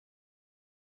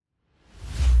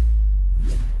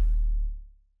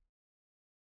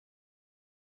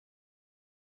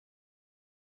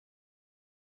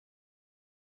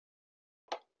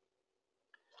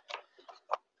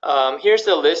Here's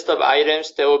the list of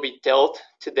items that will be dealt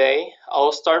today.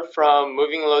 I'll start from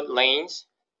moving load lanes,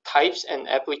 types and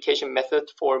application method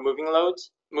for moving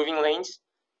lanes,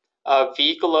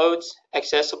 vehicle loads,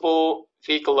 accessible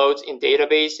vehicle loads in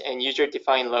database and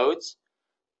user-defined loads,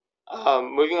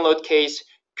 moving load case,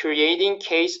 creating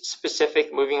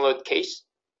case-specific moving load case,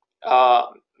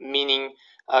 meaning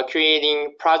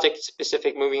creating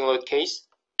project-specific moving load case,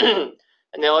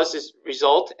 analysis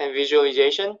result and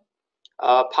visualization,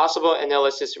 possible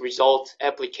analysis result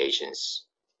applications.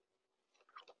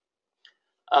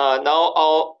 Now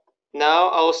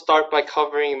I'll start by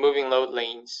covering moving load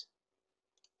lanes.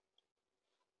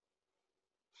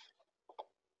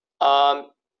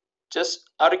 Just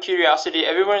out of curiosity,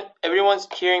 everyone's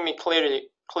hearing me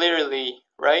clearly,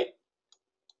 right?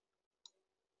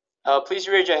 Please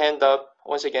raise your hand up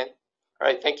once again. All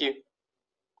right, thank you.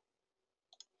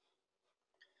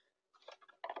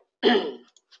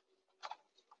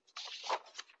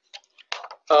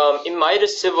 In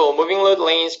MIDAS Civil, moving load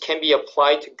lanes can be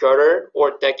applied to girder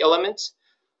or deck elements,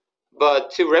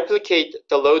 but to replicate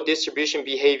the load distribution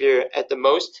behavior at the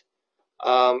most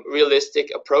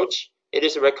realistic approach, it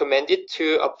is recommended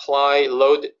to apply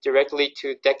load directly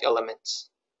to deck elements.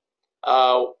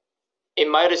 In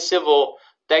MIDAS Civil,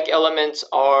 deck elements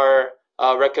are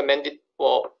recommended,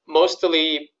 well,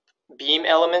 mostly beam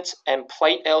elements and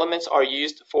plate elements are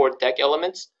used for deck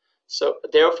elements. So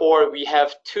therefore, we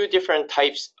have two different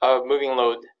types of moving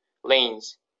load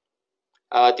lanes.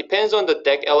 Depends on the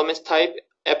deck elements type,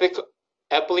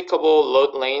 applicable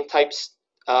load lane types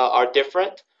are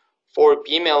different. For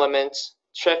beam elements,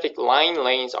 traffic line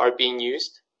lanes are being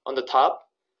used on the top.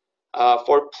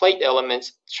 For plate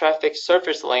elements, traffic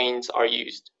surface lanes are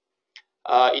used.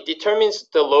 It determines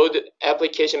the load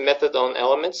application method on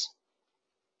elements.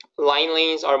 Line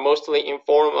lanes are mostly in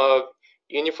form of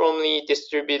uniformly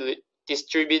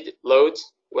distributed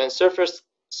loads, when surface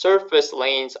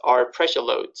lanes are pressure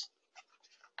loads.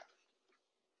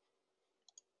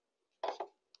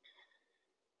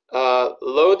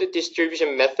 Load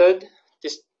distribution method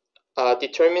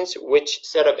determines which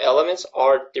set of elements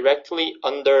are directly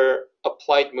under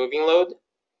applied moving load.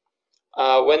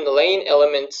 When the lane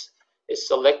element is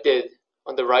selected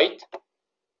on the right,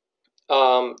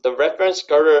 the reference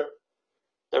girder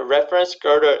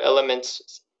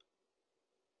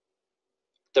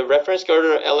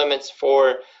elements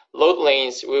for load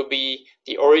lanes will be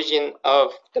the origin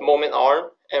of the moment arm,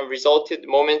 and resulted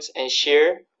moments and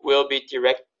shear will be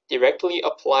directly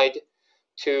applied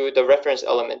to the reference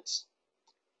elements.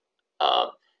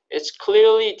 It's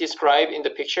clearly described in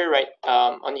the picture right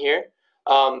on here.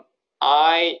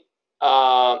 I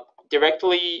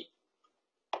directly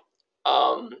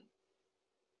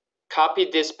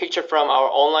copied this picture from our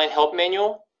online help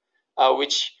manual,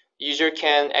 which user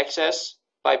can access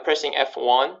by pressing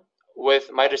F1 with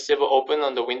MIDAS Civil open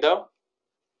on the window.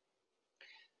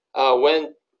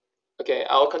 Okay,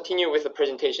 I'll continue with the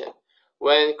presentation.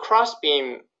 When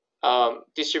crossbeam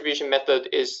distribution method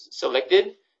is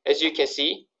selected, as you can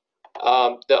see,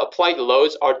 the applied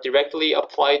loads are directly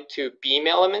applied to beam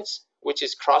elements, which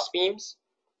is crossbeams.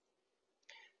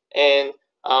 And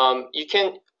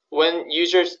when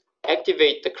users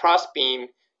activate the crossbeam,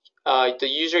 the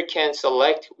user can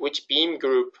select which beam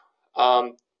group.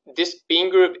 This beam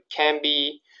group can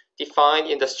be defined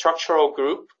in the structural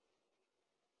group,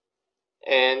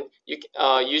 and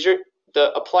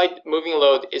the applied moving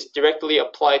load is directly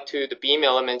applied to the beam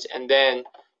elements, and then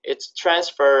it's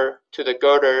transferred to the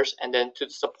girders and then to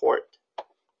the support.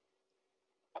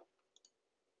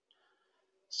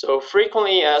 So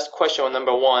frequently asked question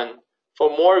number 1. For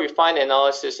more refined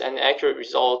analysis and accurate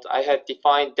result, I have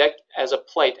defined deck as a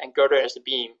plate and girder as a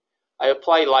beam. I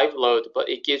apply live load, but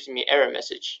it gives me error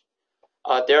message.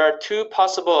 There are two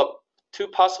possible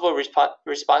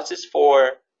responses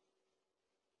for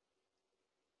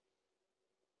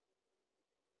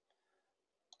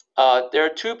there are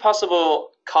two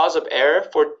possible cause of error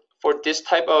for this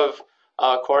type of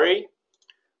query.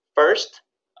 First,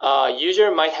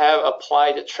 user might have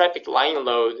applied a traffic line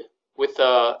load with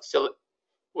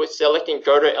selecting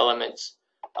girder elements.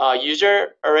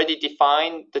 User already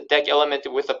defined the deck element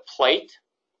with a plate.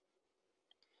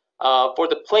 For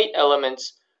the plate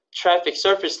elements, traffic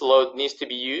surface load needs to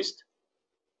be used.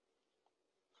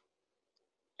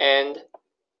 And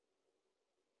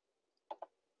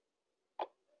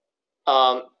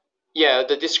yeah,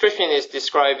 the description is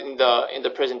described in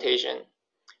the presentation.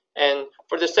 And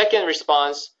for the second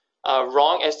response,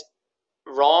 wrong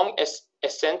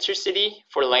eccentricity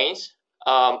for lanes.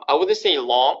 I wouldn't say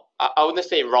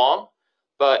wrong,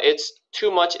 but it's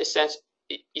too much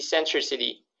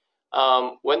eccentricity.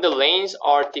 when the lanes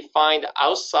are defined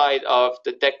outside of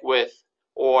the deck width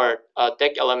or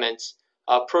deck elements,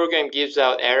 program gives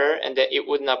out error and that it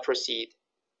would not proceed.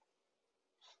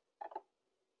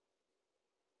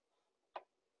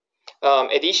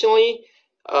 Additionally,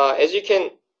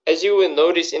 as you will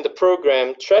notice in the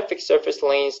program, traffic surface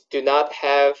lanes do not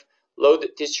have load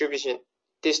distribution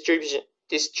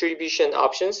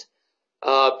options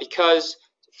because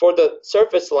for the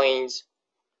surface lanes,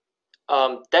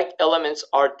 deck elements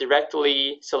are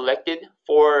directly selected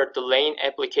for the lane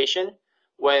application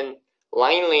when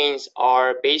line lanes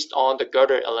are based on the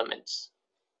gutter elements.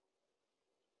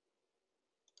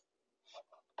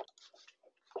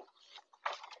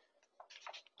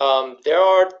 There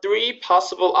are three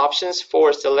possible options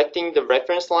for selecting the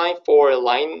reference line for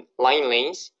line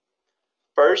lanes.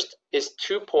 First is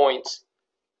 2 points.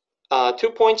 2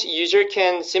 points, user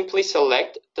can simply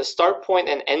select the start point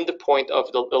and end point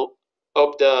of the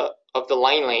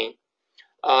line lane.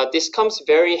 This comes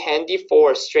very handy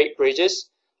for straight bridges.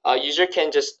 User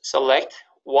can just select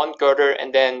one gutter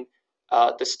and then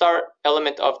the start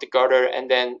element of the gutter and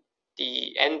then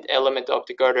the end element of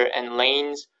the gutter, and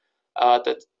lanes.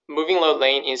 The moving load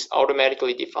lane is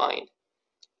automatically defined.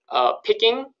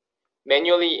 Picking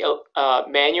manual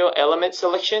element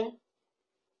selection.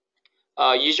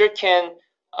 User can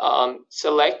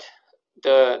select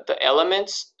the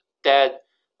elements that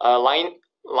line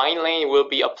lane will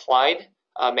be applied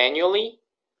manually.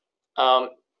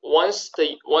 Once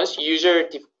user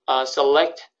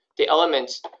select the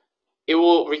elements, it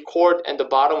will record in the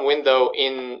bottom window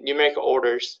in numerical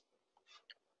orders.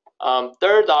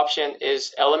 Third option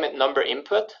is element number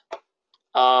input.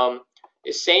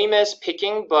 It's same as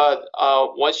picking, but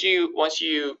once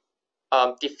you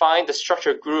define the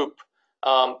structure group,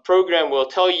 program will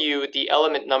tell you the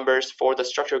element numbers for the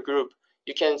structure group.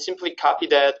 You can simply copy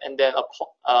that and then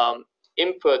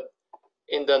input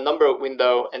in the number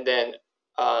window, and then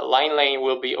line lane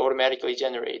will be automatically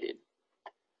generated.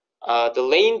 The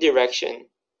lane direction.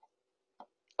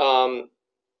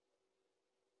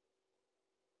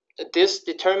 This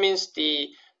determines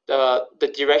the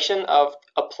direction of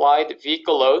applied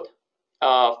vehicle load.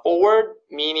 Forward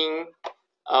meaning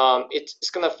it's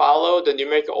going to follow the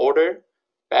numerical order.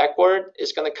 Backward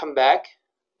is going to come back.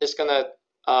 It's going to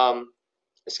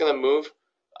move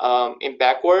in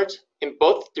backwards. In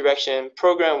both direction,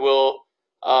 program will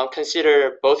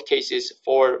consider both cases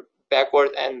for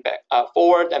backward and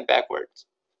forward and backwards.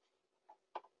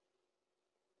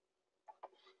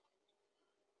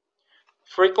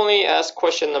 Frequently asked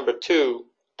question number 2.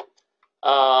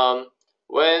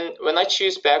 When I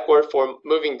choose backward for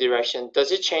moving direction,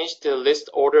 does it change the list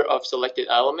order of selected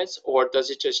elements, or does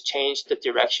it just change the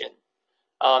direction?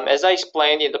 As I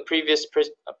explained in the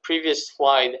previous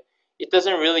slide, it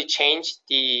doesn't really change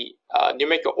the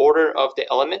numerical order of the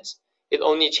elements. It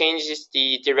only changes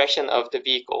the direction of the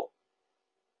vehicle.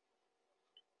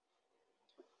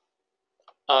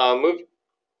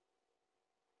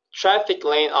 Traffic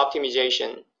lane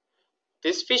optimization.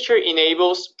 This feature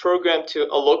enables program to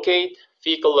allocate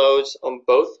vehicle loads on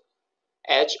both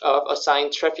edge of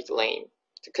assigned traffic lane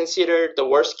to consider the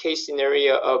worst case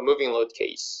scenario of moving load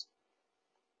case.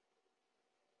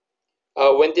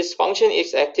 When this function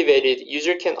is activated,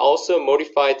 user can also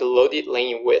modify the loaded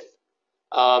lane width.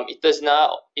 It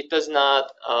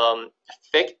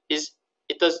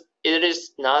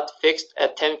is not fixed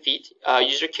at 10 feet.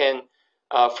 User can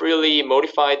freely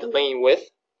modify the lane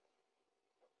width.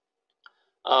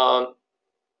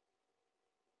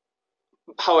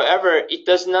 However, it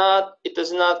does not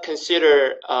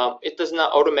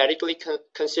automatically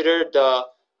consider the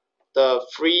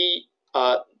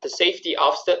safety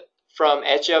offset from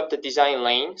edge of the design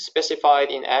lane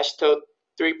specified in AASHTO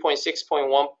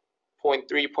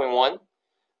 3.6.1.3.1.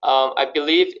 I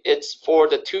believe it's for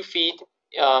the 2 feet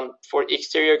for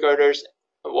exterior girders,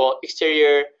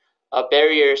 exterior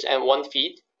barriers, and 1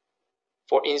 feet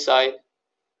for inside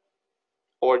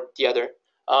or the other.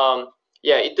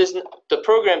 The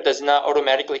program does not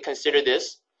automatically consider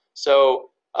this,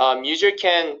 so user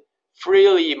can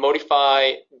freely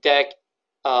modify that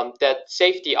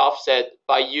safety offset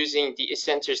by using the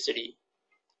eccentricity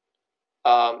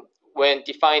when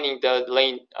defining the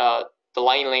line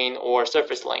lane or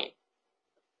surface lane.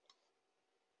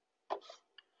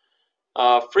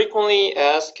 Frequently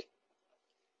asked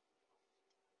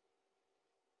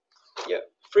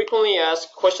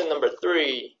question number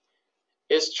 3.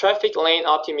 Is traffic lane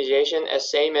optimization as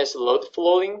same as load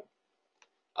floating?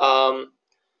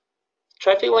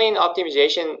 Traffic lane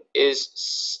optimization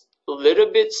is a little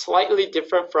bit slightly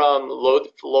different from load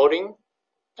floating.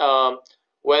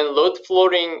 When load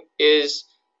floating is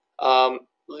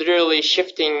literally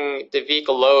shifting the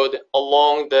vehicle load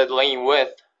along the lane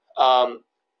width.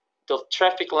 The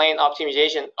traffic lane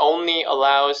optimization only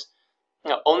allows,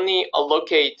 only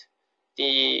allocate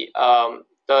the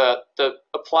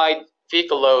applied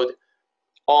vehicle load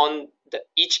on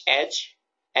each edge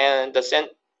and the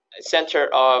center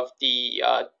of the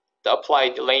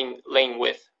applied lane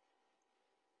width.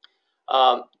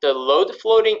 The load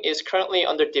floating is currently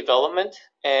under development,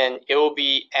 and it will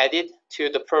be added to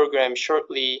the program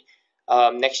shortly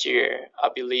next year, I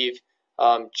believe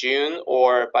June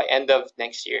or by end of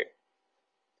next year.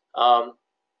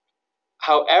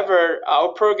 However, our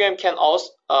program can also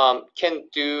our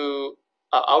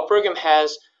program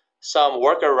has some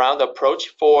workaround approach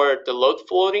for the load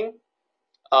floating.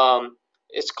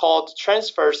 It's called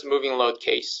transverse moving load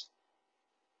case.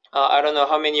 I don't know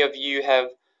how many of you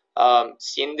have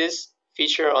seen this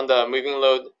feature on the moving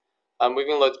load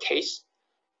case,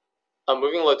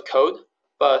 moving load code,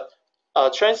 but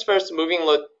transverse moving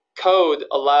load code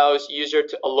allows user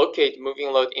to allocate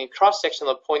moving load in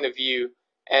cross-sectional point of view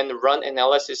and run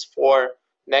analysis for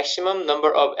maximum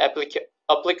number of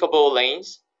applicable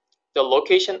lanes, the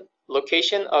location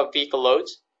of vehicle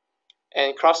loads,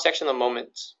 and cross-sectional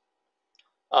moments.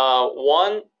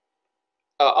 One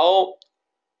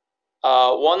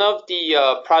of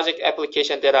the project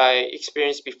application that I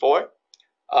experienced before,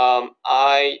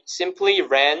 I simply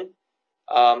ran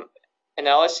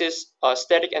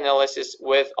static analysis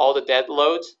with all the dead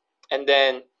loads, and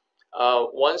then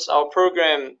once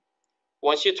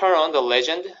you turn on the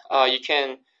legend, you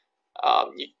can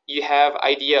you have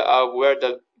idea of where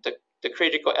the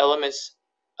critical elements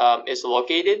is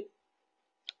located,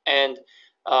 and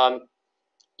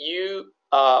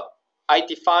I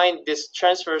defined this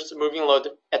transverse moving load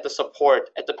at the support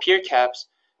at the pier caps,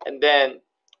 and then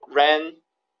ran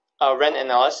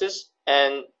analysis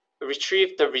and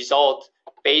retrieved the result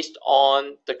based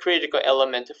on the critical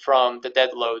element from the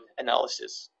dead load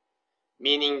analysis,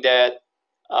 meaning that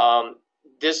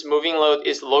this moving load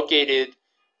is located.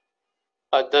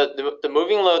 The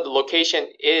moving load location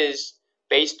is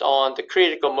based on the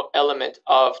critical element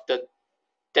of the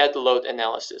dead load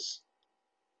analysis.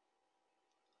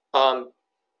 Do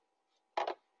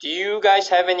you guys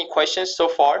have any questions so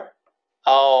far?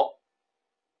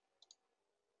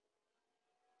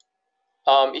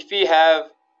 If you have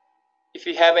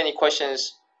any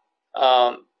questions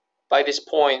by this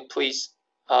point, please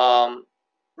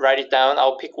write it down.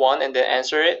 I'll pick one and then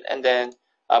answer it, and then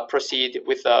proceed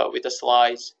with the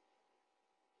slides.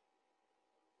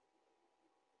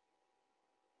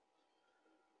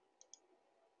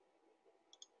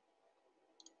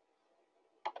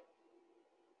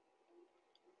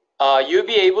 You'll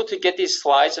be able to get these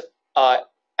slides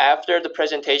after the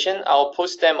presentation. I'll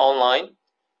post them online.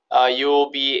 You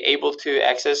will be able to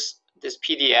access this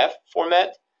PDF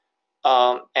format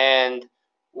and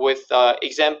with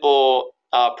example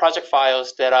project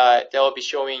files that I'll be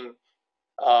showing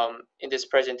in this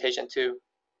presentation too.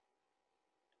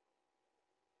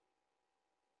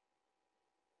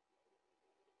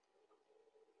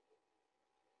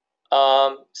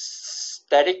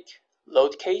 Static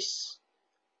load case.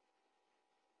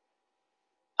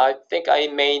 I think I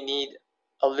may need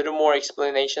a little more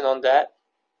explanation on that.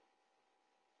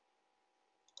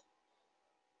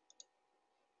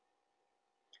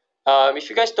 If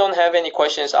you guys don't have any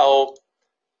questions, I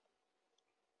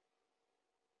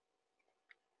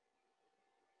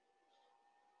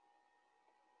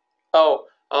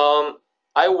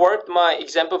worked my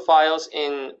example files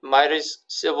in MIDAS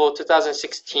Civil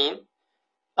 2016,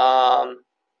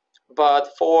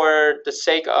 but for the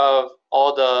sake of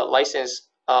all the license,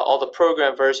 all the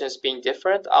program versions being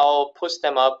different, I'll post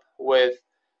them up with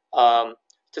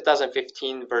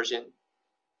 2015 version.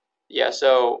 Yeah,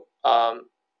 so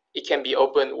it can be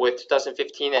opened with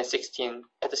 2015 and 16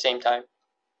 at the same time.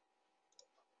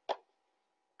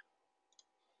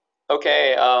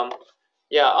 Okay,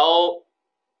 yeah, I'll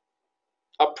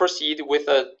proceed with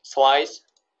the slides.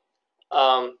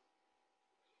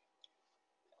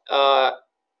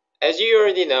 As you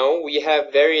already know, we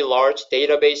have very large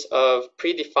database of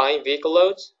predefined vehicle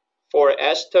loads. For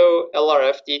AASHTO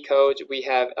LRFD code, we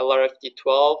have LRFD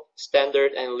 12,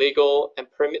 standard and legal and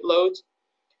permit loads.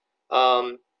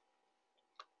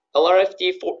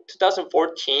 LRFD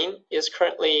 2014 is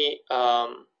currently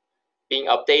being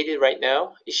updated right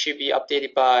now. It should be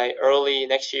updated by early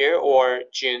next year or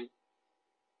June.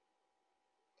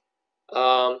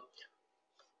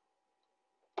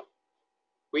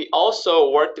 We also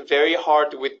worked very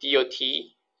hard with DOT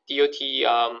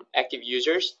active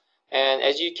users, and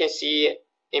as you can see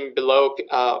in below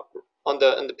on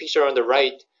the picture on the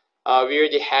right, we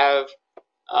already have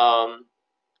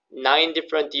 9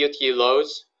 different DOT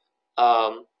loads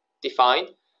defined.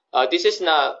 This is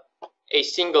not a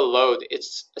single load;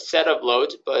 it's a set of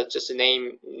loads, but just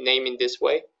name in this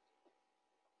way.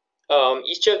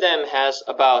 Each of them has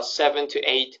about 7 to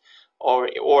 8,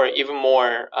 or even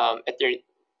more at their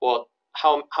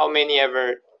how many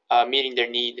ever meeting their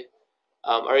need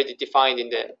already defined in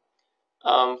them.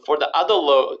 For the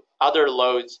other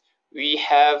loads, we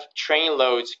have train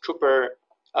loads, Cooper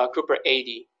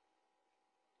 80.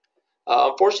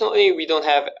 Unfortunately, we don't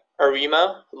have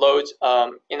ARIMA loads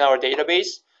in our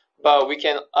database, but we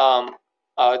can.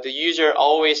 The user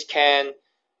always can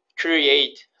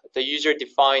create the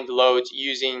user-defined loads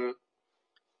using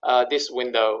this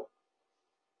window.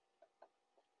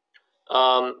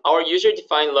 Our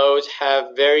user-defined loads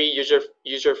have very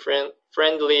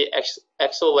user-friendly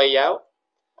Excel layout.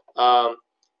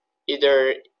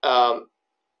 Either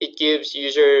it gives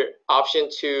user option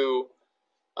to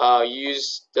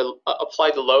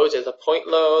apply the loads as a point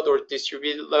load or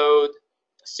distributed load,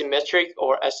 symmetric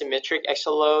or asymmetric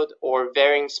Excel load, or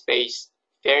varying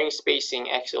spacing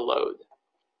Excel load.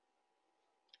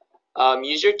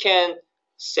 User can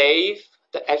save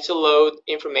the Excel load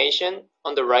information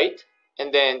on the right,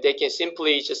 and then they can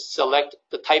simply just select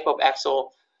the type of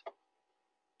Excel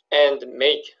and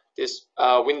make this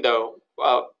window,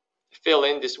 fill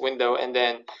in this window, and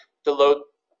then the load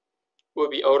will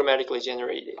be automatically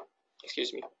generated.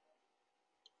 Excuse me.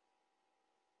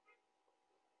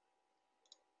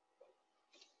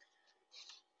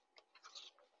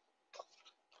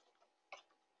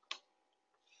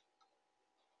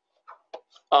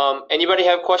 Anybody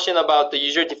have a question about the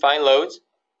user-defined loads?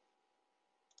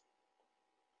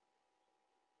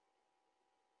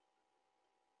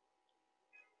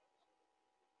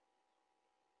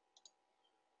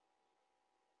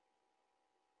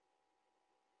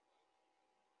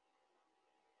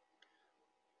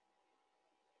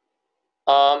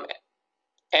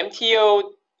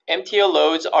 MTO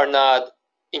loads are not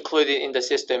included in the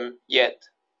system yet,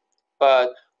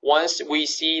 but once we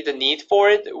see the need for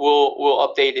it, we'll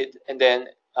update it and then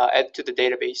add to the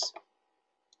database.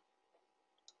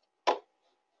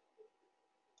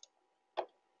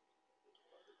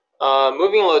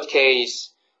 Moving load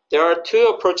case. There are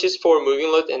 2 approaches for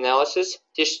moving load analysis.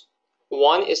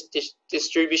 One is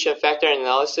distribution factor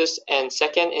analysis, and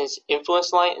second is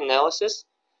influence line analysis.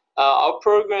 Our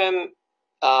program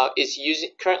is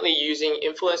currently using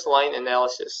influence line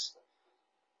analysis.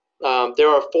 There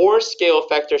are 4 scale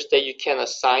factors that you can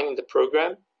assign in the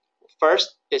program.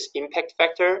 First is impact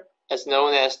factor, as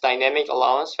known as dynamic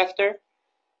allowance factor.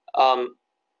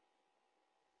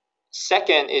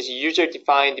 Second is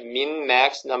user-defined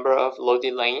min-max number of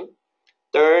loaded lane.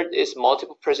 Third is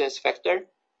multiple presence factor.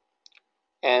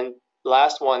 And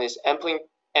last one is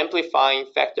amplifying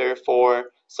factor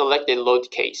for selected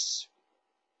load case.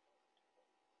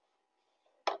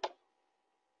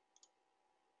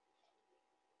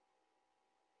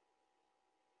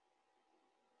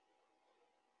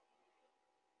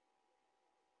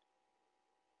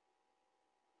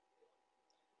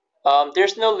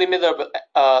 There's no limit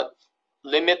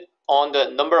on the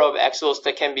number of axles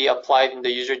that can be applied in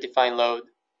the user-defined load.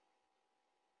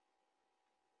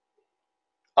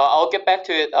 I'll get back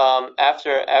to it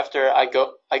after I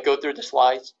go through the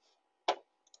slides.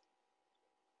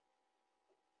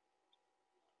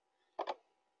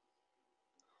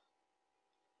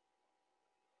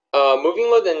 Moving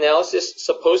load analysis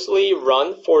supposedly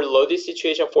run for loaded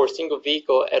situation for a single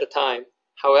vehicle at a time.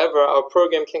 However, our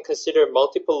program can consider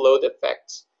multiple load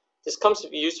effects. This comes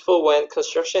useful when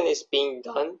construction is being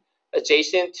done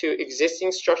adjacent to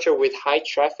existing structure with high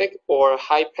traffic or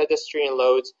high pedestrian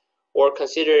loads, or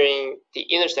considering the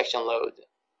intersection load.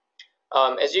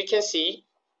 As you can see,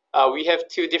 we have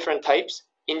 2 different types,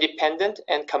 independent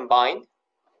and combined.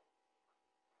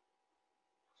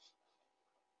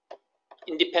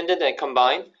 Independent and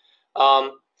combined.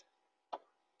 I'll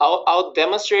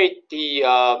demonstrate the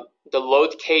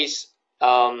load case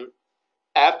after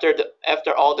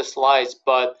all the slides,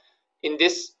 but in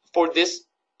this for this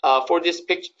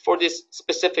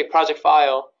specific project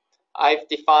file, I've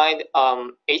defined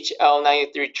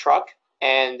HL93 truck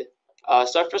and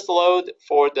surface load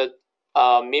for the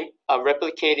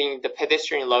replicating the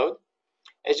pedestrian load.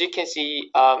 As you can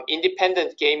see,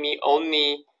 independent gave me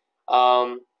only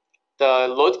the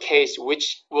load case,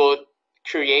 which will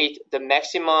create the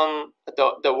maximum,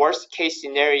 the worst case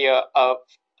scenario of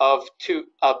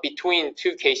between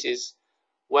 2 cases.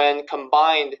 When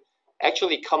combined,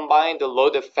 actually combined the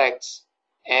load effects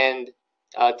and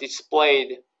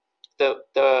displayed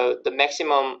the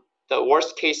maximum, the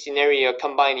worst case scenario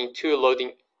combining two load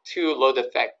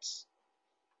effects.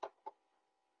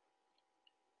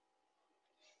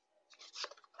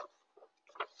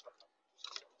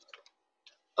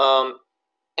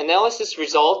 Analysis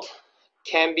result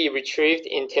can be retrieved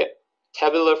in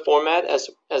tabular format as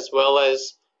well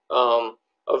as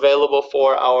available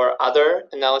for our other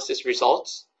analysis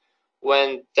results.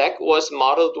 When deck was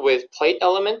modeled with plate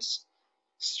elements,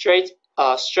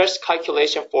 stress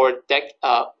calculation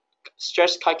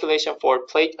for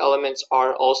plate elements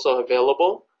are also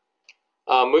available.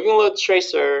 Moving load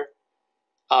tracer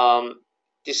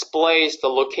displays the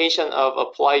location of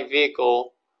applied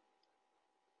vehicle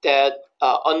that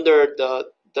under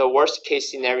the worst case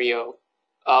scenario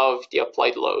of the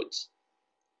applied loads.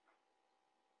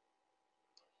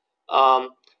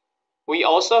 We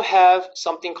also have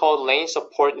something called lane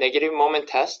support negative moment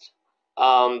test.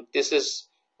 This is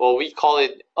what we call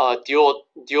it dual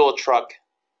truck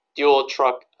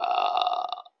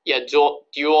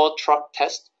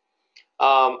test.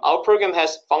 Our program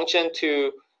has function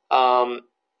to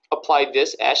apply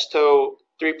this AASHTO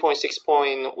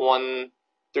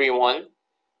 3.6.131,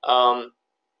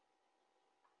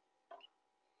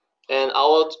 and I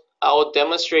will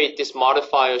demonstrate this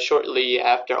modifier shortly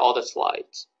after all the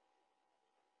slides.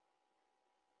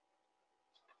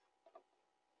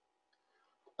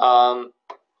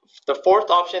 The fourth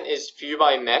option is view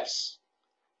by max.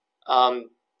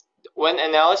 When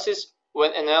analysis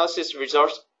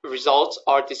results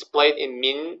are displayed in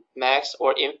min, max,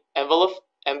 or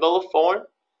envelope form,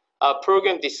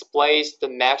 program displays the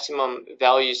maximum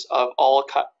values of all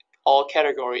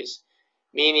categories,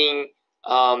 meaning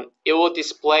it will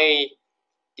display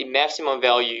the maximum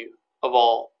value of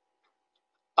all.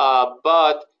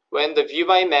 But when the view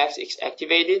by max is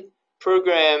activated,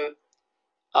 program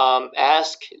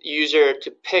asks user to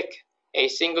pick a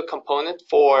single component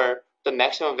for the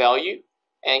maximum value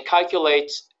and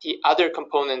calculates the other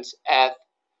components at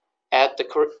the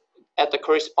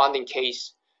corresponding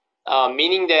case,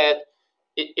 meaning that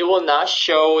it will not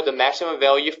show the maximum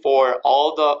value for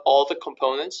all the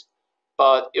components,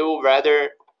 but it will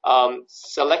rather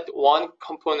select one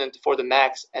component for the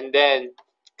max and then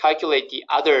calculate the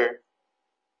other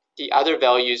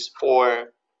values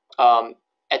for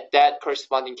at that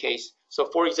corresponding case. So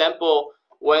for example,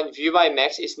 when view by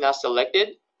max is not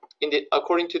selected,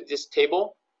 according to this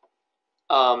table,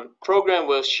 program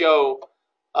will show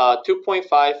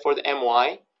 2.5 for the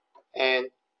MY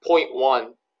and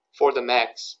 0.1 for the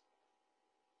max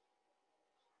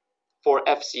for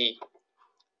FC.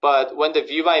 But when the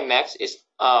view by max is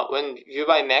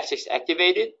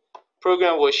activated,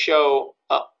 program will show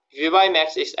view by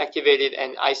max is activated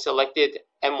and I selected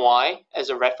MY as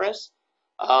a reference.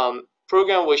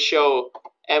 Program will show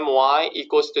MY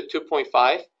equals to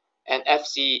 2.5 and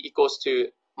FC equals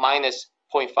to minus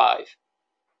 0.5.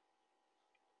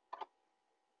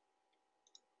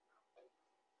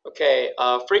 Okay,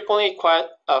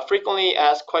 frequently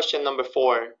asked question number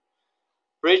 4.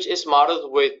 Bridge is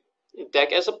modeled with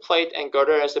deck as a plate and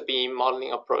girder as a beam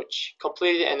modeling approach.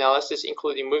 Completed analysis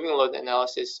including moving load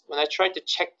analysis. When I tried to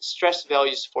check stress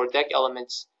values for deck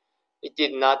elements, it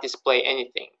did not display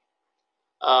anything.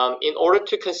 In order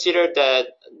to consider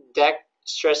that deck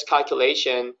stress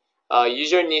calculation,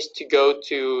 user needs to go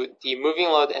to the moving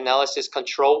load analysis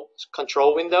control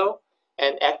window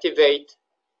and activate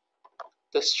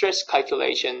the stress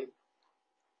calculation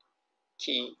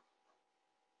key.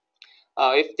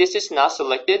 If this is not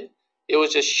selected, it will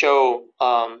just show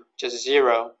just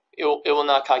 0. It will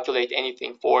not calculate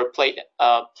anything for plate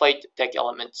deck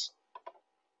elements.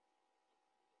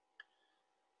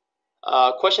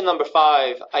 Question number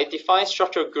 5. I defined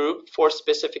structural group for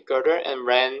specific girder and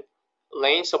ran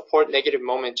lane support negative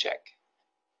moment check.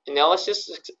 Analysis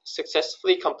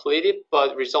successfully completed,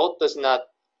 but result does not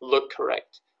look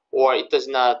correct, or it does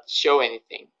not show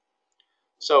anything.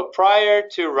 So prior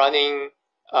to running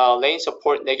lane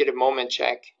support negative moment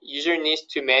check, user needs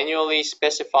to manually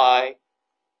specify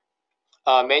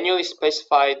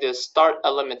the start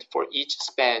element for each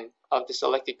span of the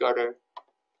selected girder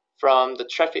from the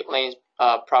traffic lane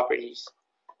properties.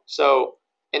 So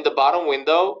in the bottom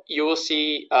window, you will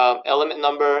see element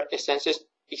number,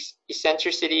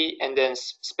 eccentricity, and then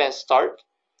span start.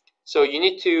 So you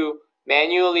need to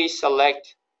manually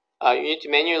select, you need to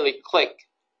manually click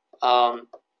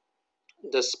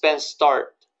the span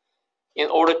start in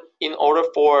order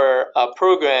for a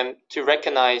program to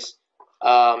recognize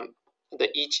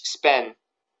each span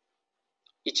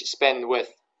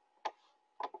width.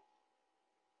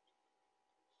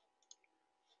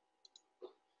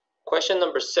 Question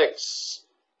number 6.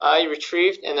 I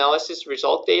retrieved analysis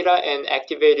result data and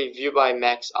activated view by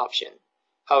max option.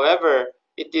 However,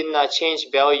 it did not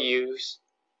change values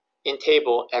in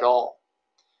table at all.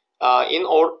 In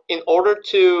order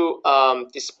to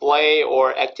display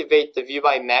or activate the view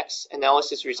by max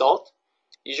analysis result,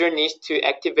 user needs to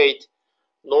activate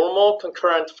normal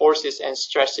concurrent forces and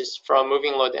stresses from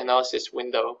moving load analysis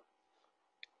window.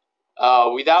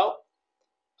 Without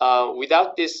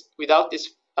this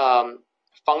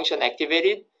function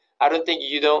activated, I don't think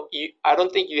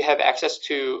you have access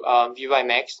to view by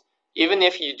max. Even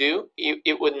if you do,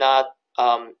 it would not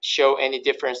show any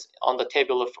difference on the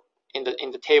table in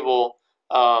the table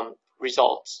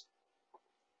results.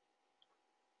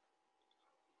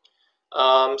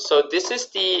 So this is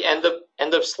the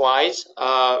end of slides.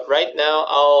 Right now,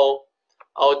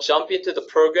 I'll jump into the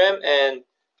program and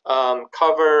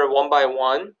cover one by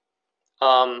one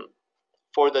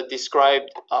for the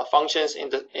described functions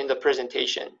in the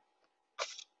presentation.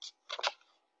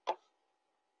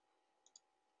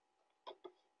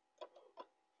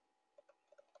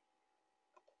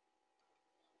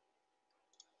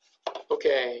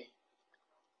 Okay.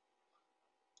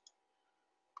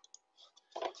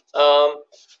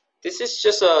 This is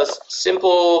just a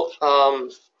simple how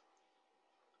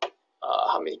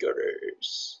many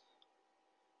girders?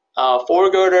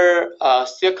 4 girder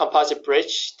steel composite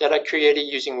bridge that I created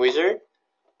using Wizard.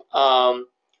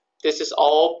 This is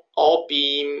all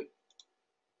beam,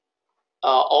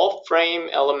 all frame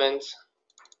elements,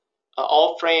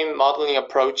 all frame modeling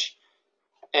approach,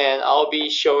 and I'll be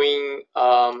showing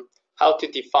how to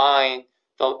define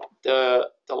the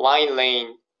line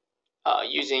lane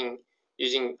using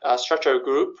structure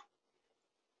group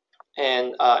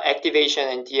and activation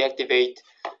and deactivate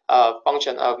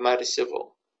function of MIDAS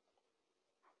civil.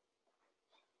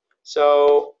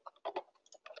 So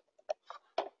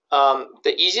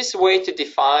the easiest way to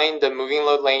define the moving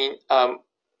load lane,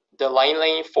 the line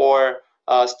lane for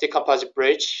steel composite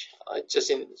bridge,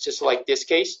 just like this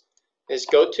case, is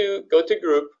go to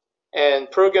group,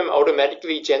 and program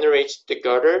automatically generates the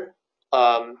girder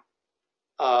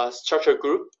structure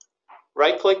group.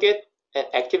 Right click it and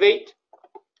activate,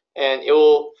 and it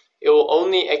will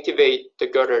only activate the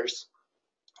girders.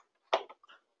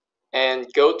 And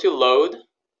go to load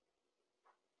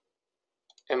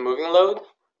and moving load.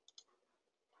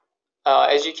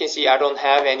 As you can see, I don't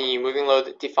have any moving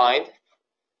load defined.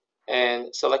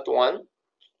 And select one.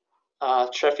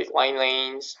 Traffic line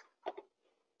lanes.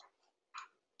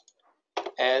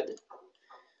 Add.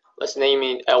 Let's name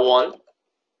it L1.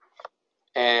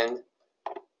 And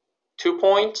 2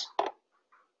 point.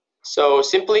 So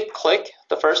simply click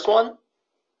the first one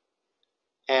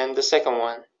and the second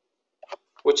one,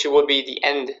 which will be the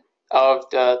end of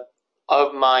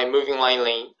my moving line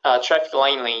lane, traffic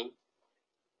line lane.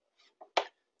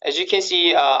 As you can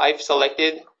see, I've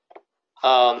selected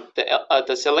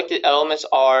the selected elements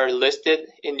are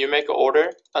listed in numerical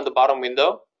order on the bottom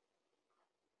window.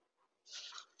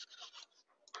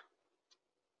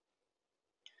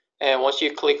 And once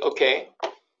you click OK,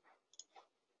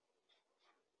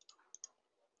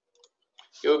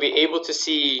 you'll be able to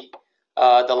see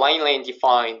the line lane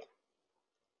defined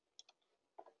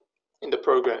in the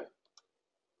program.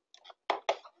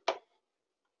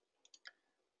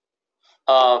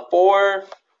 For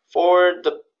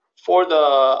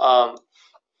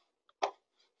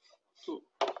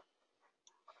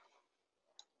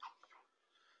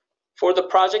the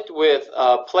project with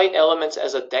plate elements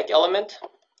as a deck element,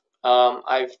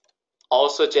 I've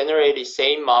also generated the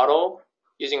same model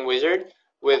using Wizard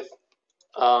with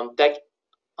deck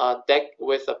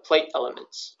with plate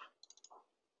elements.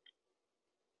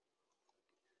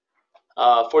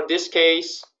 For this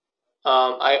case,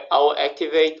 I'll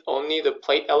activate only the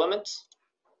plate elements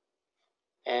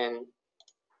and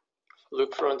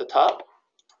look from the top.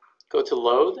 Go to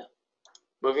load,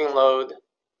 moving load.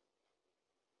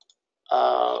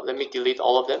 Let me delete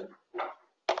all of them.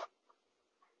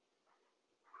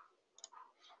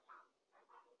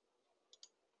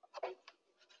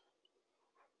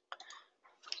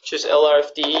 Choose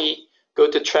LRFD,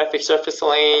 go to traffic surface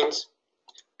lanes,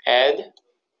 add,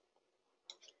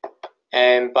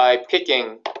 and by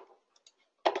picking,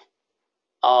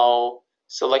 I'll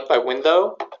select by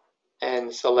window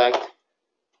and select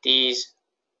these.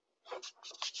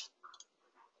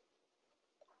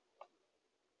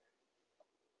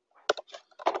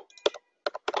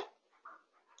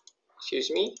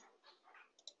 Excuse me.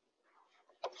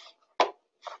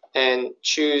 And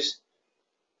choose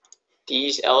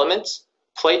these elements,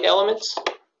 plate elements,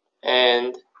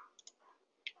 and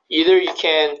either you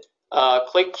can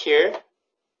click here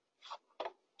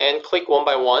and click one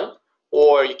by one,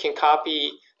 or you can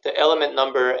copy the element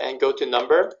number and go to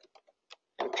number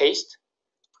and paste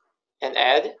and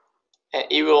add, and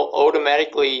it will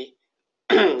automatically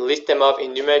list them up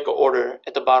in numerical order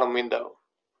at the bottom window.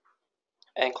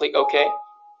 And click OK.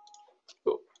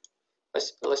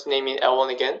 Let's name it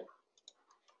L1 again.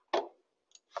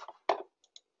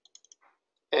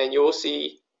 And you will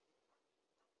see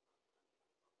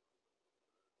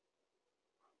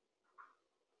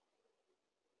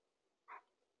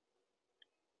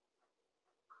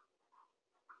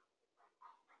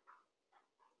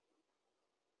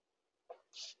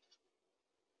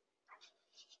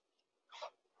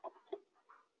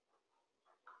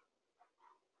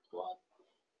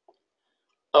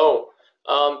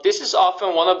this is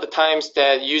often one of the times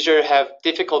that users have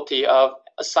difficulty of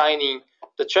assigning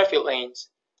the traffic lanes.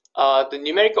 The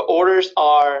numerical orders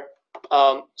are,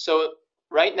 so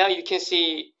right now you can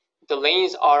see the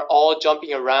lanes are all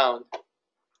jumping around.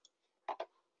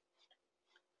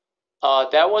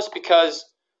 That was because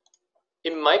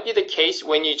it might be the case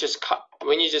when you just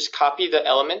copy the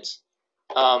elements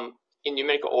in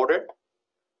numerical order.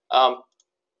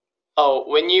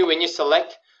 When you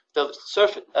select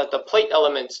the plate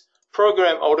elements,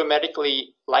 program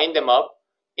automatically line them up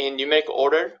in numerical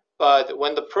order. But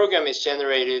when the program is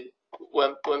generated,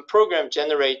 when program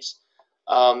generates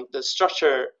the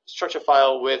structure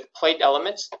file with plate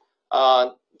elements,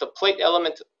 the plate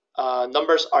element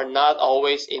numbers are not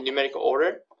always in numerical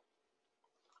order.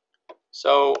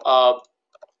 So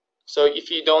if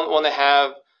you don't want to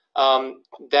have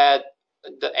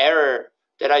the error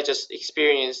that I just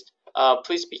experienced,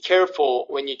 please be careful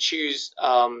when you choose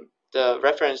the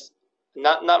reference,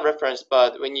 not reference,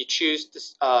 but when you choose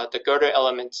this, the girder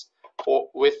elements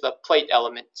with the plate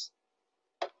elements.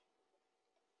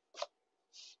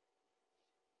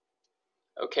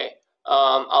 Okay,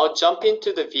 I'll jump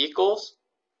into the vehicles.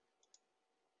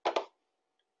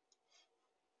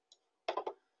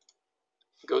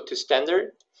 Go to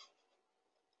standard.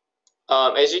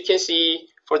 As you can see,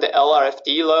 for the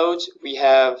LRFD loads, we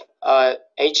have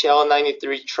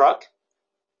HL93 truck,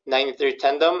 93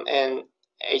 tandem, and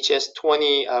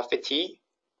HS20 fatigue.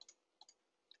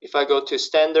 If I go to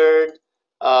standard,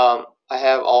 I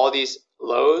have all these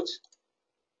loads.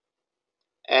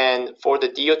 And for the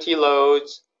DOT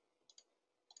loads,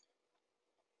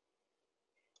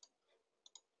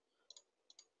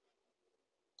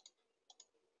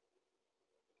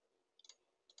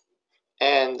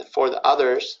 and for the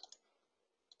others,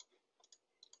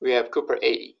 we have Cooper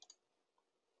 80.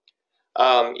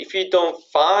 If you don't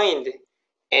find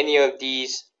any of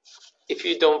these, if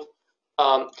you don't,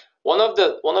 one of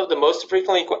the most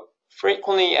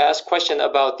frequently asked question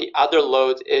about the other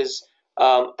load is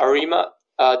ARIMA.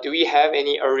 Do we have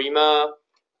any ARIMA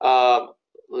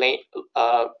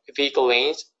vehicle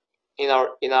lanes in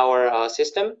our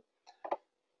system?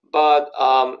 But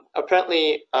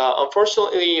apparently,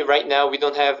 unfortunately, right now we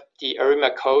don't have the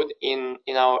ARIMA code in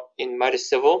MIDAS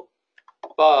Civil,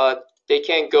 but they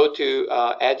can go to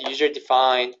add user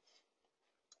defined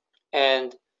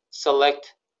and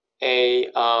select a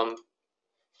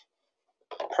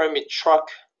permit truck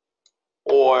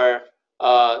or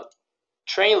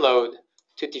train load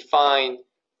to define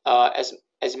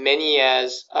as many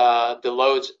as the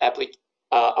loads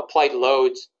applied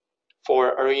loads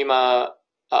for ARIMA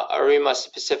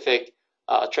specific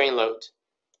train loads.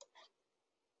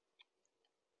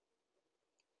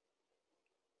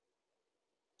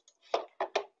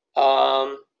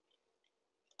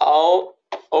 I'll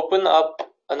open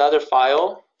up another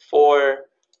file for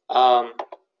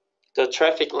the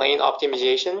traffic lane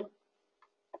optimization.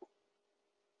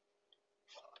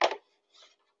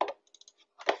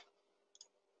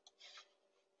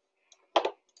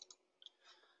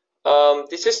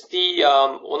 This is the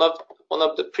one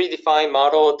of the predefined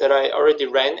model that I already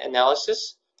ran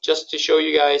analysis just to show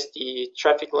you guys the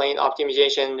traffic lane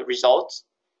optimization results.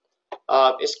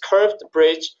 It's curved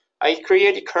bridge. I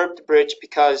created curved bridge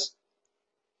because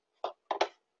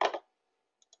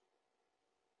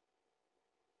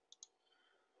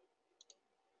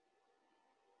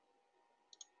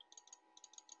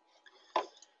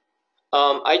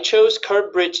I chose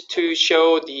curved bridge to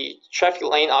show the traffic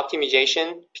lane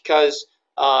optimization because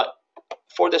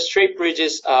for the straight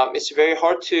bridges, it's very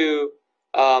hard to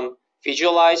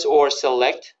visualize or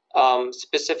select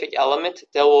specific element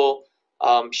that will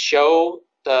show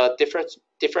the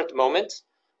different moments.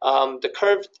 The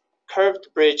curved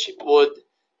bridge would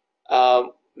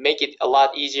make it a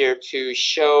lot easier to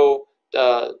show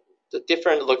the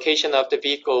different location of the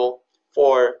vehicle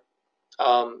for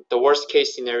the worst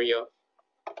case scenario.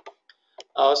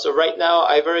 So right now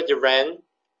I've already ran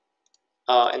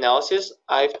analysis,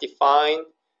 I've defined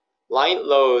line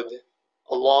load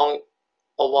along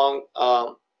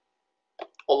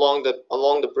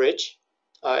the bridge.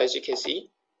 As you can see,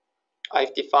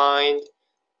 I've defined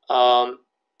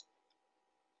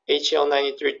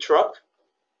HL93 truck,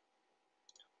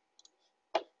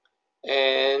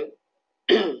 and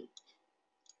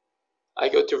I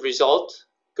go to result,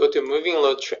 go to moving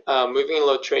load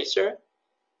tracer,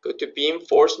 go to beam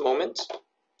force moment,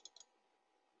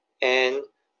 and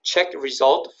check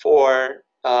result for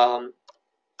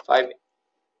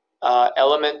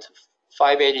element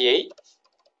 588,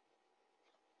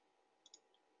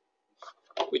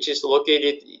 which is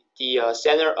located the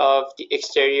center of the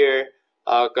exterior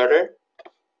gutter.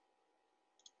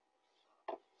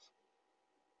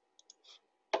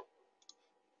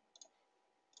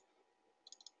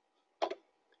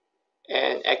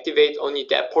 And activate only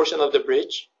that portion of the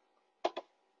bridge.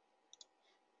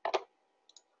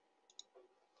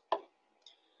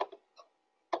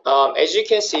 As you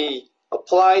can see,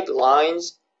 applied line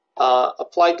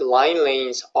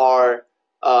lanes are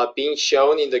being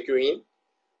shown in the green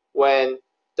when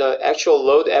the actual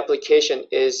load application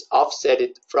is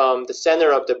offsetted from the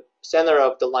center of the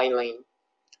line lane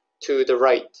to the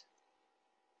right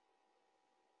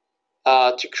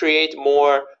to create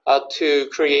more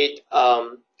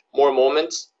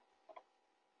moments.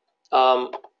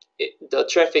 The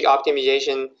traffic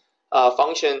optimization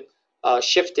function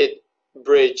shifted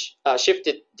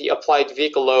the applied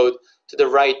vehicle load to the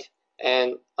right,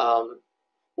 and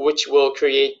which will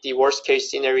create the worst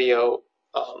case scenario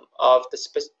of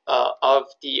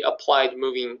the applied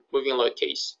moving load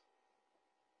case.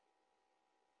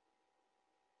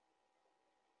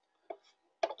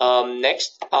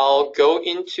 Next, I'll go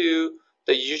into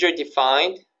the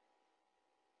user-defined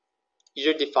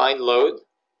load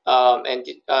and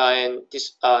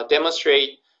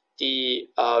demonstrate the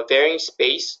varying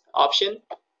space option.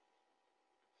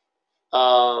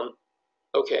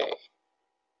 Okay,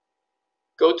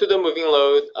 go to the moving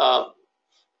load,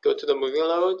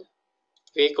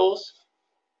 vehicles,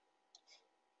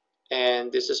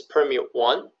 and this is permit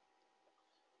 1.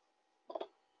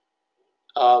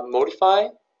 Modify.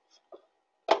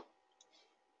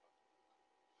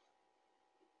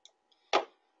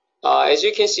 As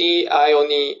you can see, I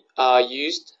only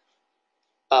used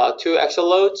 2 axle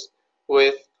loads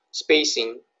with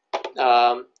spacing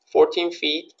 14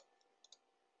 feet,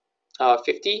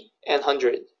 50, and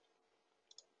 100.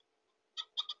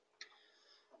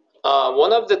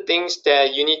 One of the things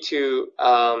that you need to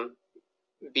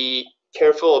be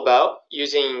careful about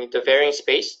using the varying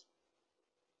space.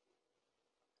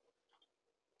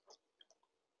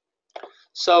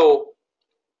 So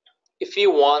if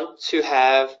you want to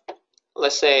have,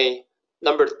 let's say,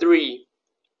 number 3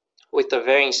 with the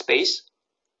varying space,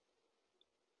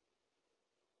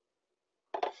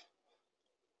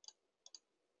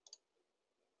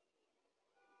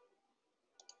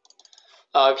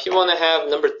 if you want to have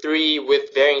number 3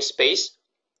 with varying space,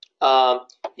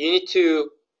 you need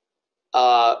to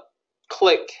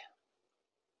click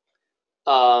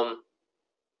the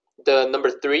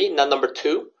number 3, not number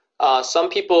 2. Some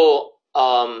people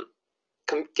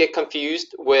get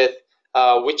confused with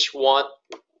which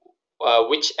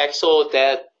axle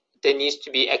that needs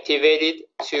to be activated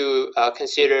to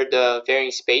consider the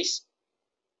varying space.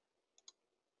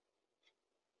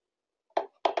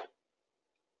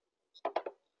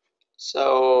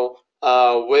 So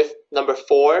with number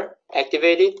 4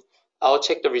 activated, I'll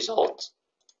check the results.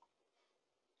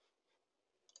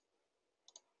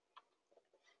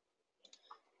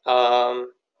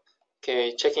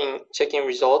 Okay, checking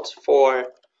results for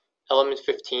element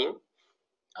 15.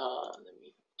 Let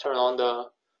me turn on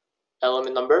the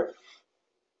element number.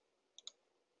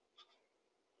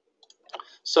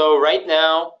 So right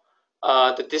now,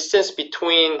 the distance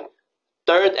between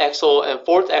 3rd axle and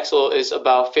 4th axle is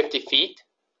about 50 feet.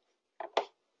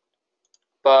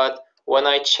 But when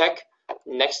I check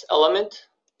next element,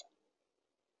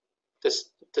 the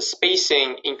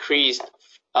spacing increased.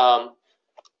 I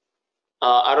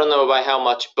don't know by how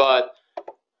much, but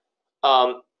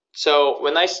so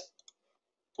when I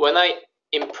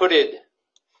inputted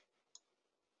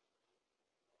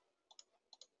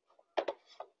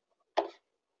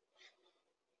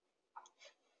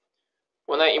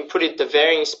the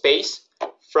varying space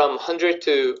from 100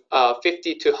 to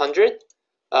 50 to 100,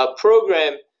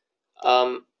 program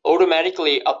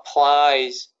automatically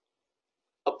applies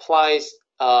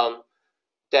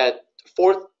that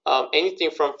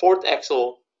anything from 4th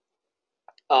axle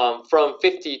from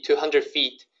 50 to 100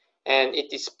 feet, and it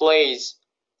displays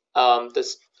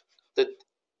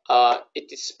it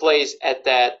displays at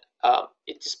that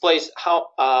it displays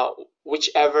how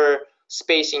whichever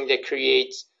spacing that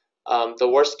creates the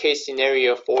worst case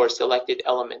scenario for selected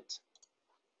element.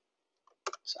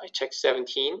 So I check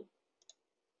 17,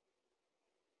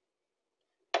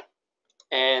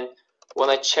 and when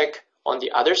I check on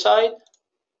the other side,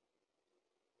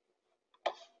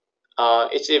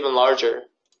 it's even larger,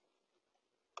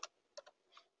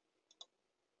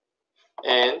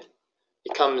 and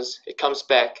it comes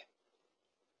back.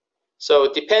 So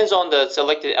it depends on the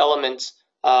selected elements.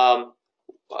 The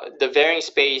varying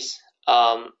space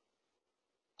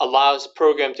allows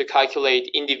program to calculate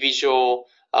individual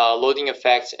loading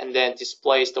effects and then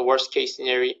displays the worst case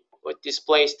scenario,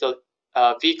 displays the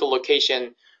vehicle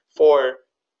location for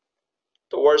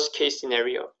the worst case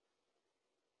scenario.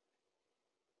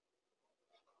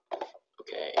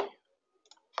 Okay.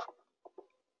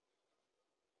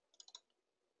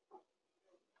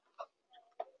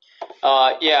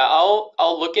 Yeah,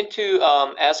 I'll look into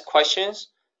ask questions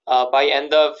by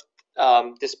end of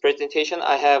this presentation.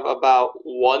 I have about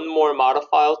one more model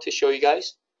file to show you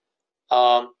guys.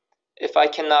 If I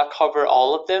cannot cover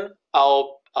all of them,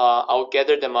 I'll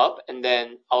gather them up and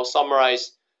then I'll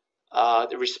summarize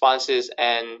the responses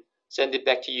and send it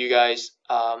back to you guys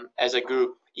as a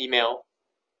group email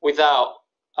without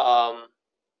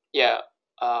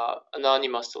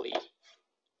anonymously.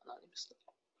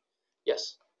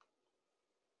 Yes.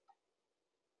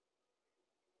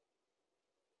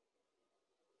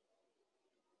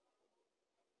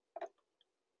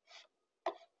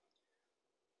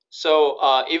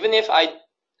 So even if I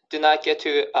do not get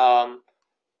to,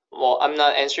 well, I'm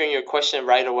not answering your question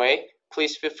right away,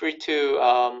 please feel free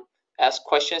to ask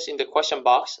questions in the question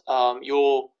box.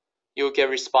 You'll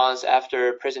get response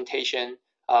after presentation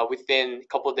within a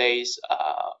couple days,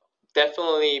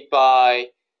 definitely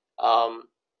by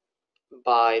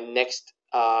next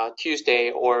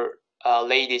Tuesday or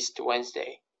latest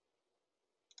Wednesday.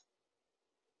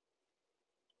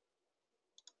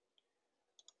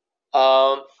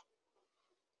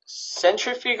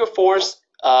 Centrifugal force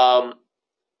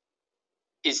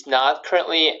is not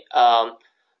currently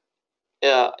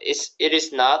it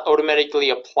is not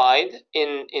automatically applied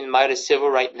in MIDAS Civil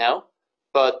right now,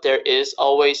 but there is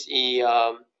always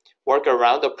a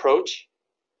workaround approach.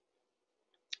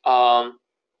 I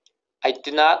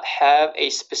do not have a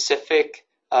specific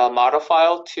model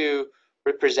file to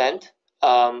represent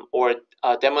or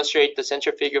demonstrate the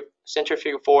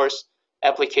centrifugal force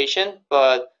application,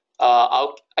 but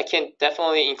I can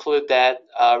definitely include that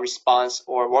response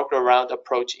or workaround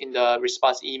approach in the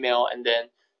response email and then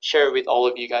share it with all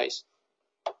of you guys.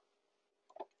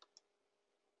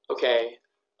 Okay,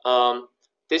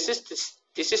 this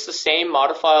is the same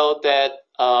model file that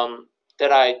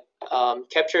that I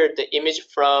captured the image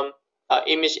from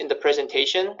image in the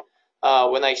presentation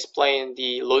when I explained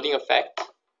the loading effect.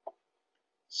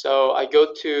 So I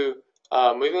go to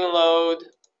moving load.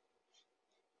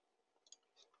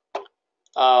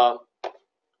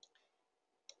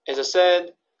 As I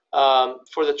said,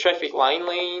 for the traffic line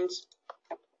lanes,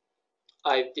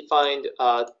 I've defined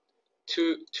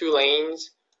two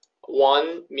lanes,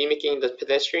 one mimicking the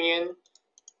pedestrian,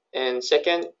 and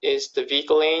second is the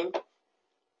vehicle lane.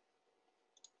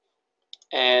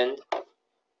 And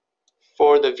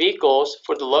for the vehicles,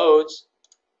 for the loads,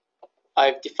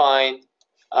 I've defined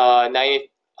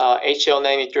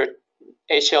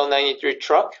HL93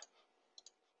 truck.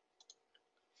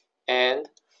 And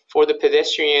for the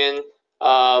pedestrian,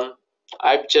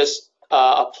 I've just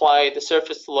applied the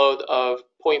surface load of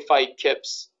 0.5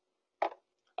 kips.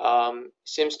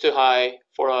 Seems too high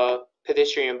for a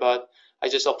pedestrian, but I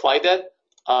just applied that.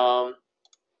 And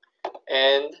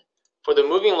for the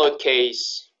moving load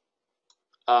case,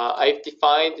 I've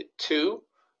defined two,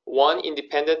 one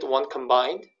independent, one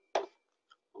combined.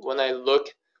 When I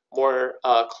look more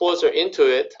closer into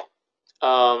it,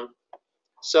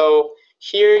 so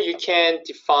here you can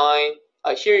define,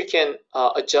 here you can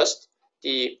adjust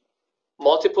the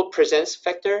multiple presence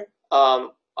factor.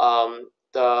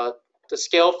 The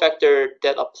scale factor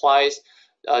that applies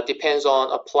depends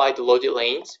on applied loaded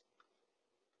lanes.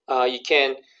 You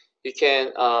can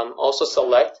also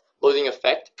select loading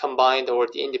effect, combined or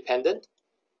the independent.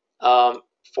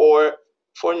 For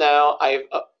now,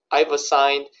 I've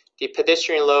assigned the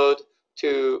pedestrian load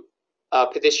to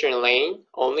pedestrian lane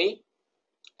only,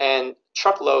 and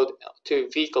truck load to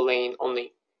vehicle lane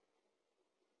only.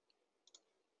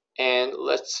 And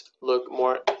let's look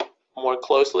more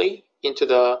closely into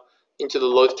the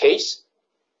load case.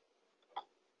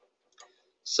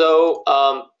 So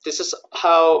this is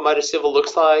how MIDAS Civil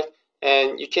looks like,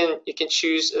 and you can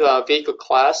choose vehicle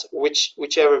class,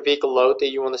 whichever vehicle load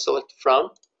that you want to select from.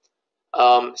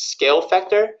 scale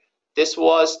factor. This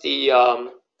was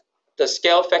the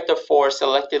scale factor for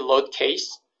selected load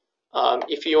case.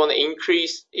 If you want to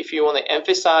increase, if you want to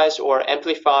emphasize or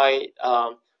amplify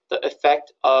the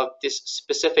effect of this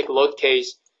specific load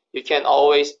case, you can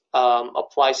always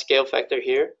apply scale factor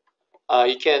here.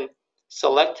 You can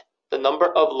select the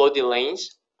number of loaded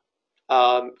lanes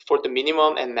for the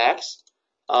minimum and max.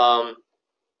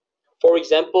 For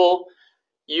example,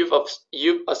 you've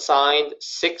assigned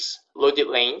 6 loaded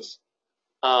lanes,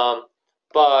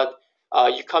 but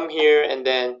you come here and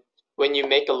then when you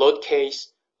make a load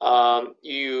case,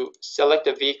 you select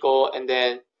a vehicle, and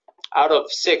then out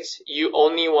of 6, you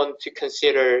only want to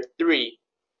consider 3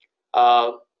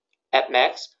 at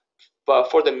max.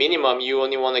 But for the minimum, you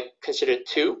only want to consider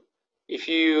 2. If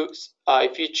you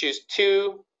choose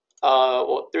 2,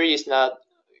 well, 3 is not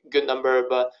a good number,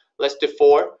 but let's do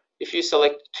 4. If you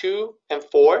select 2 and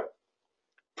 4,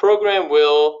 program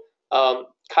will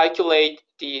calculate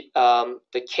the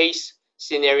case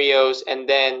scenarios and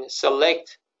then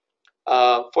select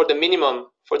for the minimum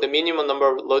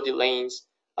number of loaded lanes.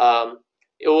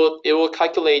 It will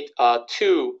calculate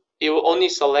 2. It will only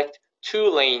select 2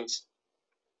 lanes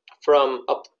from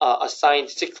assigned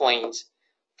 6 lanes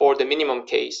for the minimum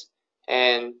case,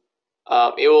 and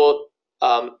it will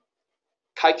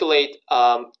calculate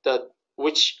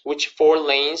which 4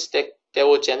 lanes that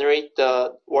will generate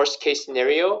the worst case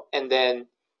scenario, and then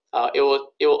it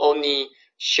will only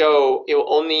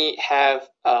have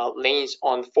lanes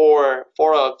on 4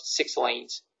 of 6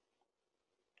 lanes.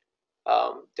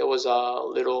 There was a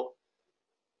little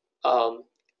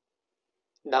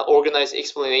not organized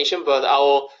explanation, but I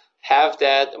will have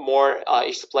that more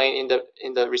explained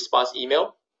in the response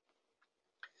email.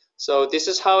 So this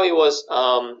is how it was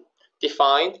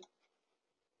defined.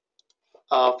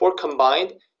 For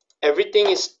combined,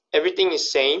 everything is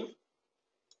same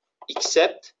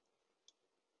except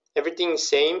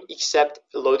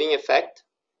loading effect.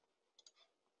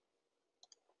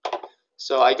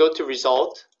 So I go to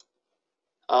result,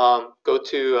 go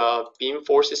to beam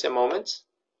forces and moments,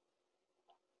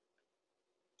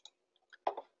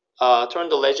 turn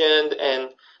the legend,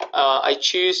 and I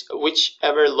choose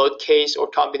whichever load case or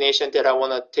combination that I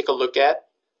want to take a look at.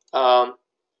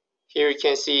 Here you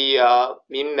can see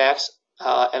min max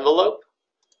envelope.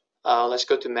 Let's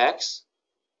go to max,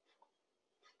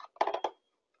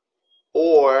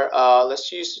 or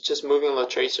let's use just moving load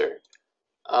tracer.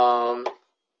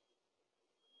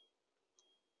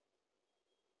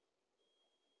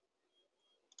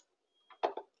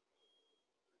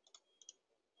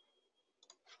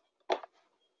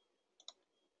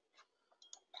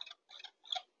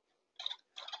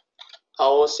 I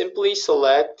will simply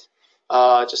select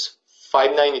just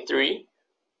 593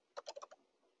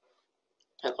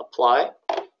 and apply.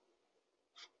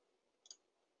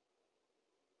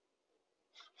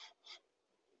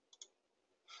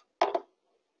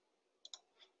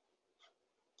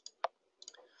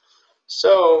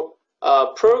 So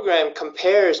program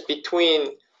compares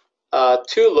between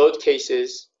 2 load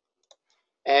cases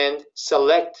and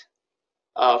select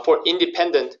for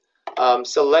independent,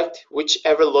 select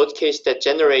whichever load case that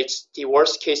generates the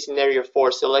worst case scenario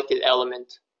for selected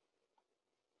element.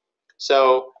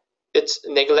 So it's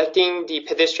neglecting the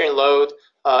pedestrian load.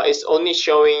 It's only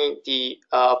showing the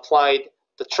applied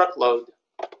the truck load.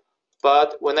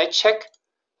 But when I check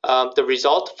the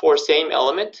result for same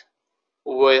element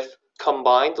with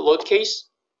combined load case,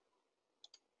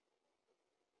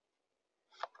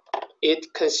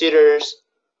 it considers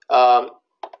the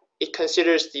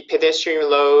pedestrian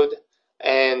load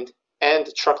and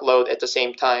the truck load at the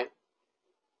same time.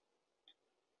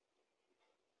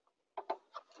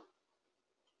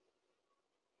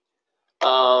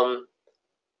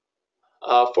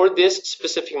 For this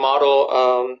specific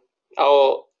model,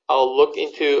 I'll look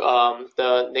into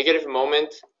the negative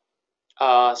moment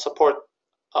support,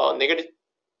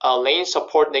 lane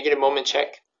support negative moment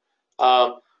check.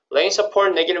 Lane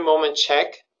support negative moment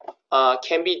check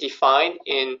can be defined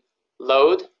in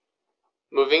load,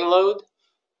 moving load,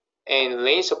 and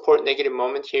lane support negative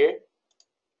moment here.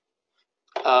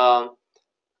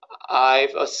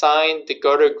 I've assigned the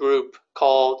girder group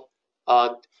called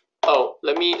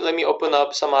let me open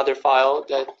up some other file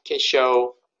that can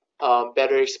show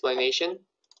better explanation.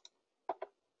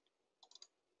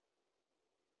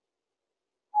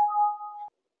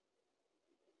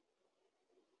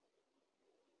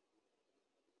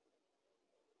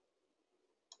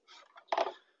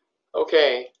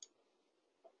 Okay.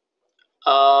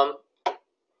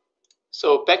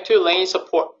 So back to lane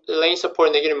support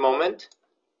negative moment.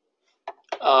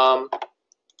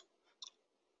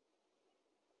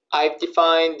 I've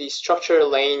defined the structure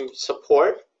lane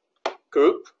support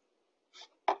group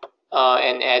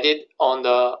and added on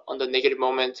the negative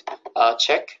moment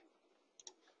check,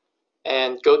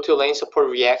 and go to lane support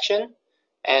reaction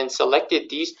and selected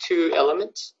these two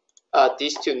elements,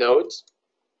 these two nodes,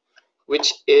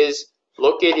 which is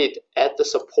located at the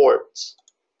supports.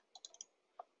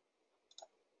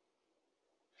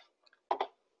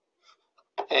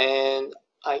 And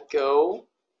I go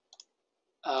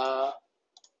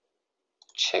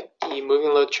check the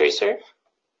moving load tracer.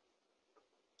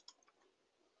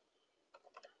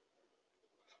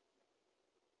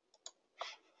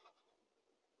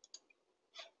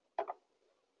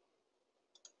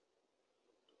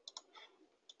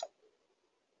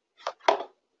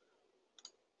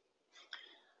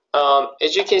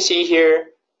 As you can see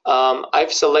here,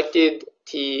 I've selected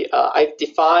I've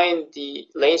defined the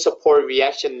lane support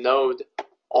reaction node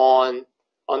on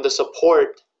the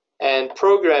support, and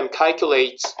program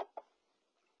calculates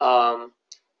the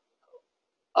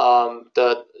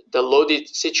loaded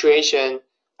situation.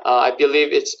 I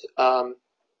believe it's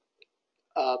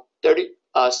 30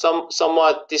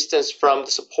 somewhat distance from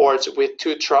the supports with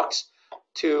two trucks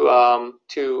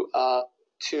to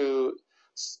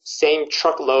same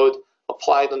truck load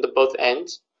applied on the both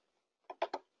ends.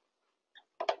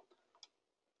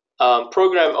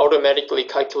 Program automatically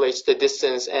calculates the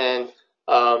distance, and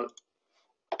let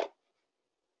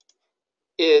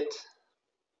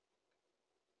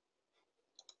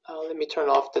me turn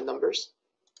off the numbers.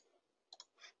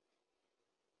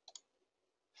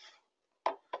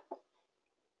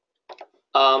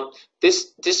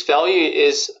 This value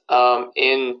is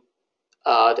in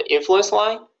the influence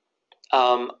line.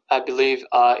 I believe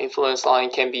influence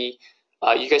line can be,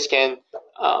 you guys can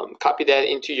copy that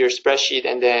into your spreadsheet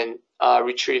and then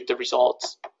retrieve the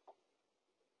results.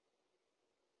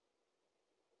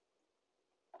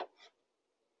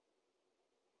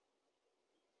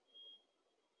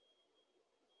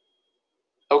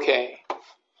 Okay.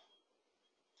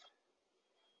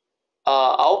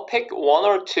 I'll pick one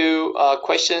or two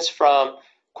questions from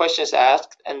questions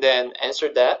asked and then answer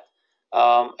that.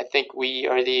 I think we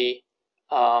already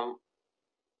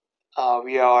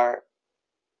we are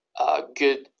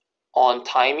good on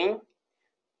timing.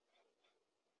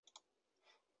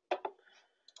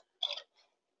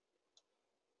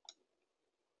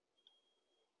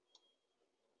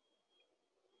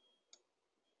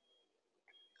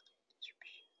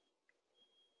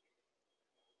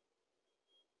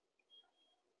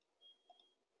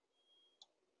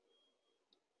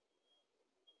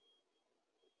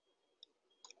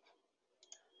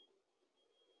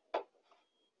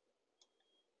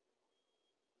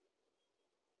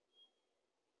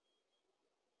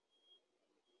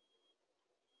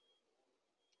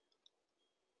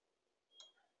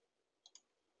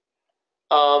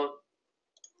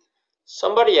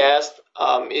 Somebody asked,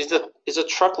 is a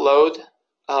truck load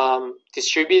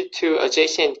distributed to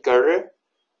adjacent girder?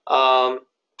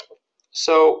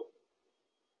 So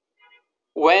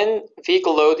when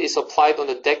vehicle load is applied on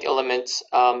the deck elements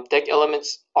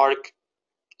are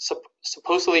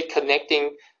supposedly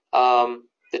connecting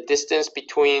the distance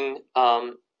between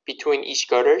each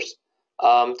girders.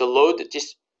 The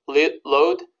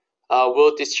load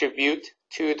will distribute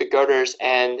to the girders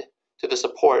and to the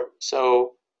support.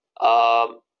 So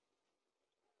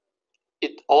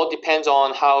it all depends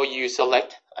on how you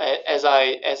select. As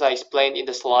I explained in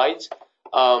the slides,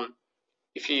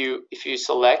 if you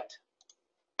select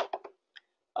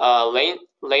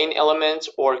lane elements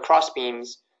or cross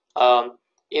beams,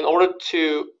 in order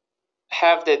to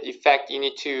have that effect, you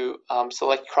need to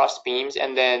select cross beams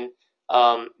and then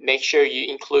make sure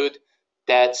you include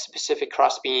that specific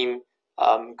cross beam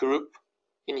group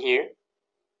in here.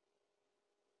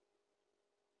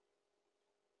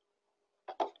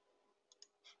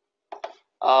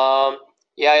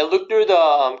 Yeah, I looked through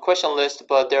the question list,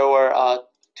 but there were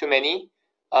too many.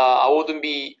 I wouldn't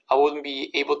be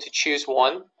able to choose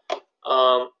one.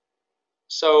 Well,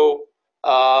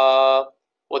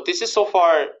 this is so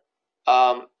far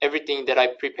everything that I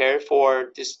prepared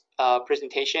for this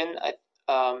presentation.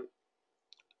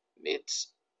 It's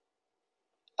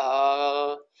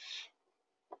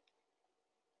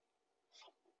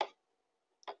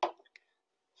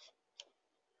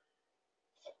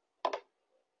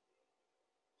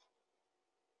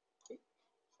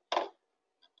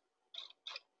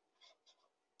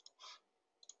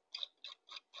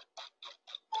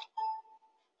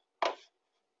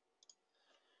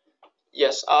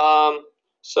yes.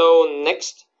 So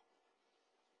next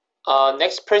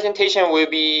presentation will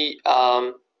be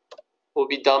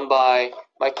done by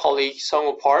my colleague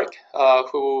Sungwoo Park,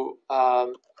 who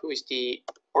who is the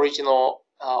original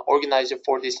organizer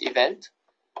for this event.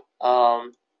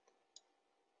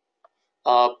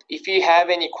 If you have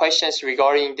any questions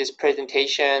regarding this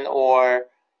presentation or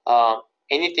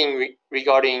anything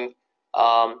regarding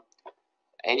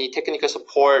any technical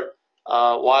support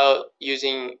while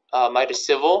using MIDAS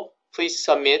Civil, please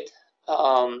submit.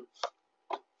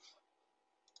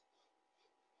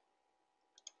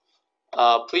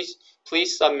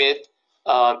 Please submit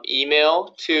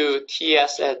email to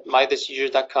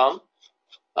ts@midasusers.com.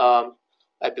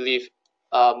 I believe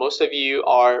most of you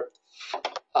are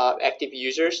active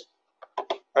users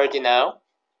already now.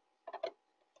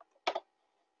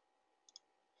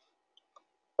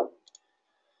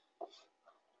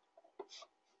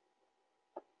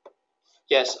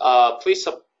 Yes, please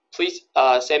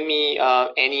send me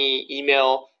any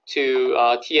email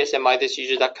to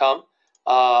ts@midasusers.com.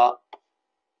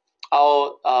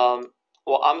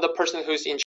 Well, I'm the person who's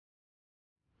in